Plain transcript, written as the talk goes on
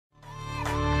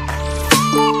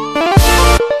Yo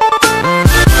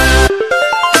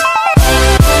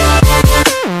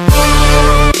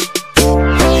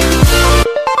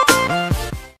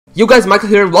guys, Michael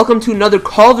here, and welcome to another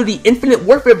Call of Duty Infinite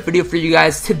Warfare video for you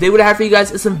guys. Today what I have for you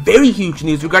guys is some very huge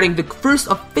news regarding the first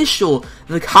official,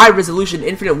 high-resolution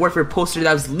Infinite Warfare poster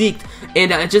that was leaked,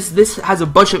 and this has a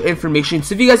bunch of information.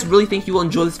 So if you guys really think you will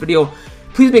enjoy this video,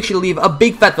 please make sure to leave a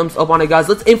big fat thumbs up on it, guys.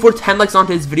 Let's aim for 10 likes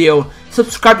onto this video.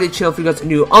 Subscribe to the channel if you guys are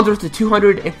new. On to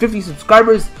 250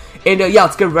 subscribers. And yeah,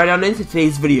 let's get right on into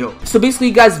today's video. So basically,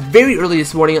 guys, very early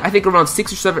this morning, I think around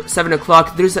 6 or 7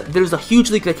 o'clock, there's a huge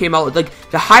leak that came out. Like,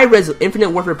 the high-res Infinite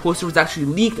Warfare poster was actually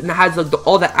leaked, and it has like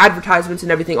all the advertisements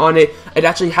and everything on it. It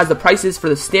actually has the prices for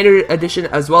the standard edition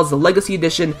as well as the legacy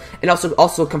edition, and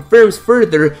also confirms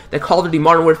further that Call of Duty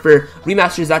Modern Warfare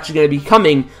Remastered is actually going to be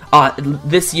coming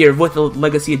this year with the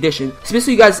legacy edition. So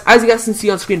basically, guys, as you guys can see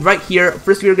on screen right here,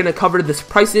 first we are going to cover the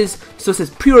prices. So it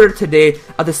says pre-order today.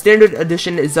 The standard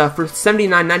edition is for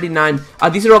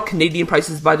 $79.99. These are all Canadian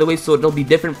prices, by the way, so it'll be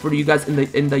different for you guys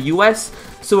in the US.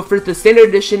 So for the standard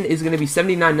edition is going to be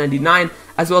 $79.99,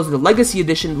 as well as the legacy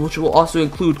edition, which will also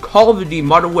include Call of Duty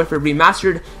Modern Warfare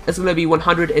Remastered. It's going to be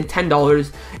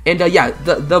 $110. And yeah,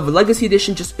 the legacy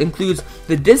edition just includes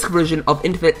the disc version of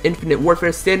Infinite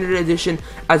Warfare Standard Edition,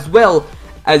 as well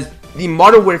as the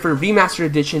Modern Warfare Remastered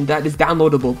Edition that is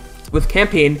downloadable with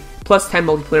campaign plus 10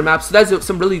 multiplayer maps. So that's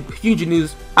some really huge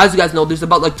news. As you guys know, there's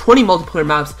about like 20 multiplayer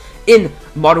maps in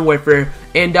Modern Warfare.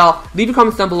 And leave your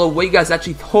comments down below what you guys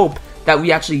actually hope that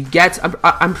we actually get.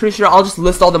 I'm pretty sure I'll just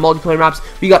list all the multiplayer maps.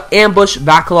 We got Ambush,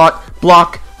 Backlot,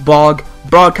 Block, Bog,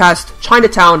 Broadcast,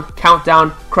 Chinatown,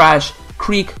 Countdown, Crash,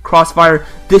 Creek, Crossfire,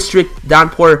 District,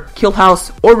 Downpour,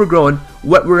 Killhouse, Overgrown,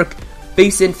 Wetwork,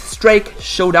 Basin, Strike,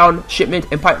 Showdown, Shipment,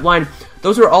 and Pipeline.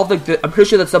 Those are all I'm pretty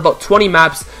sure that's about 20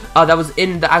 maps that was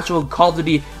in the actual Call of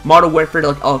Duty Modern Warfare,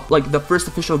 like the first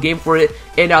official game for it.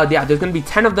 And yeah, there's gonna be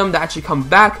 10 of them that actually come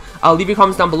back. Leave your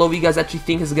comments down below what you guys actually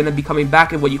think is gonna be coming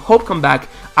back and what you hope come back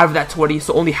out of that 20.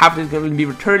 So only half of it is gonna be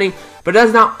returning, but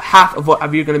that's not half of what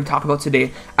we're gonna talk about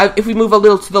today. If we move a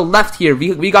little to the left here,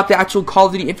 we got the actual Call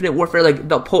of Duty Infinite Warfare, like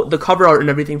the cover art and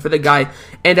everything for the guy.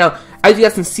 And as you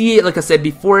guys can see, like I said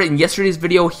before in yesterday's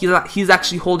video, he's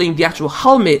actually holding the actual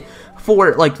helmet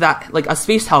for like a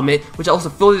space helmet, which also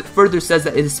further says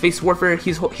that it is space warfare.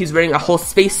 He's wearing a whole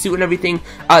space suit and everything.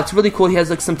 It's really cool. He has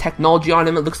like some technology on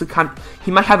him. It looks like he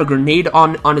might have a grenade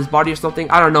on his body or something.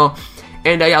 I don't know.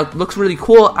 And yeah, it looks really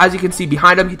cool. As you can see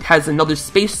behind him, he has another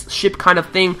spaceship kind of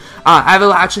thing. I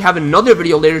will actually have another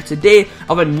video later today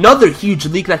of another huge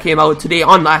leak that came out today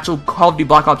on the actual Call of Duty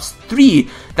Black Ops 3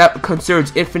 that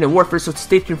concerns Infinite Warfare, so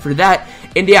stay tuned for that.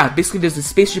 And yeah, basically there's a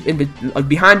spaceship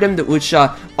behind him, which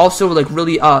also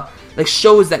really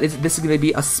shows that this is going to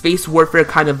be a space warfare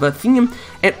kind of a theme.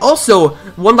 And also,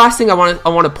 one last thing I want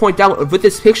to point out with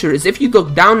this picture is if you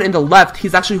look down in the left,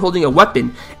 he's actually holding a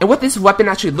weapon. And what this weapon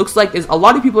actually looks like is, a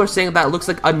lot of people are saying that it looks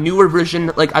like a newer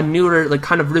version,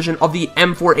 kind of version of the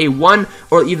M4A1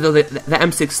 or either the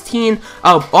M16.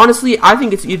 Honestly, I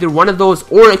think it's either one of those,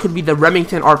 or it could be the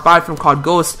Remington R5 from COD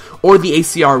Ghost, or the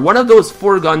Acer. One of those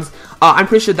 4 guns. I'm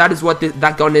pretty sure that is what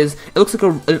that gun is. It looks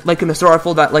like an assault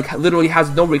rifle that literally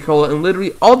has no recoil, and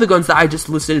literally all the guns that I just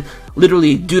listed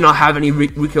literally do not have any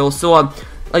recoil. So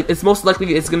it's most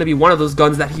likely it's gonna be one of those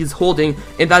guns that he's holding,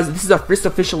 and this is our first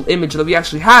official image that we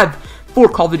actually have for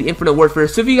Call of Duty Infinite Warfare.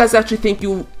 So if you guys actually think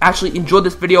you actually enjoyed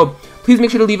this video, please make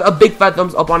sure to leave a big fat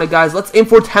thumbs up on it, guys. Let's aim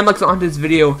for 10 likes on this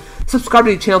video. Subscribe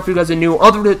to the channel if you guys are new.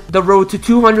 On the road to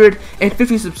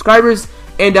 250 subscribers,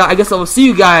 and I guess I will see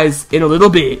you guys in a little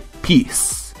bit.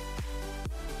 Peace.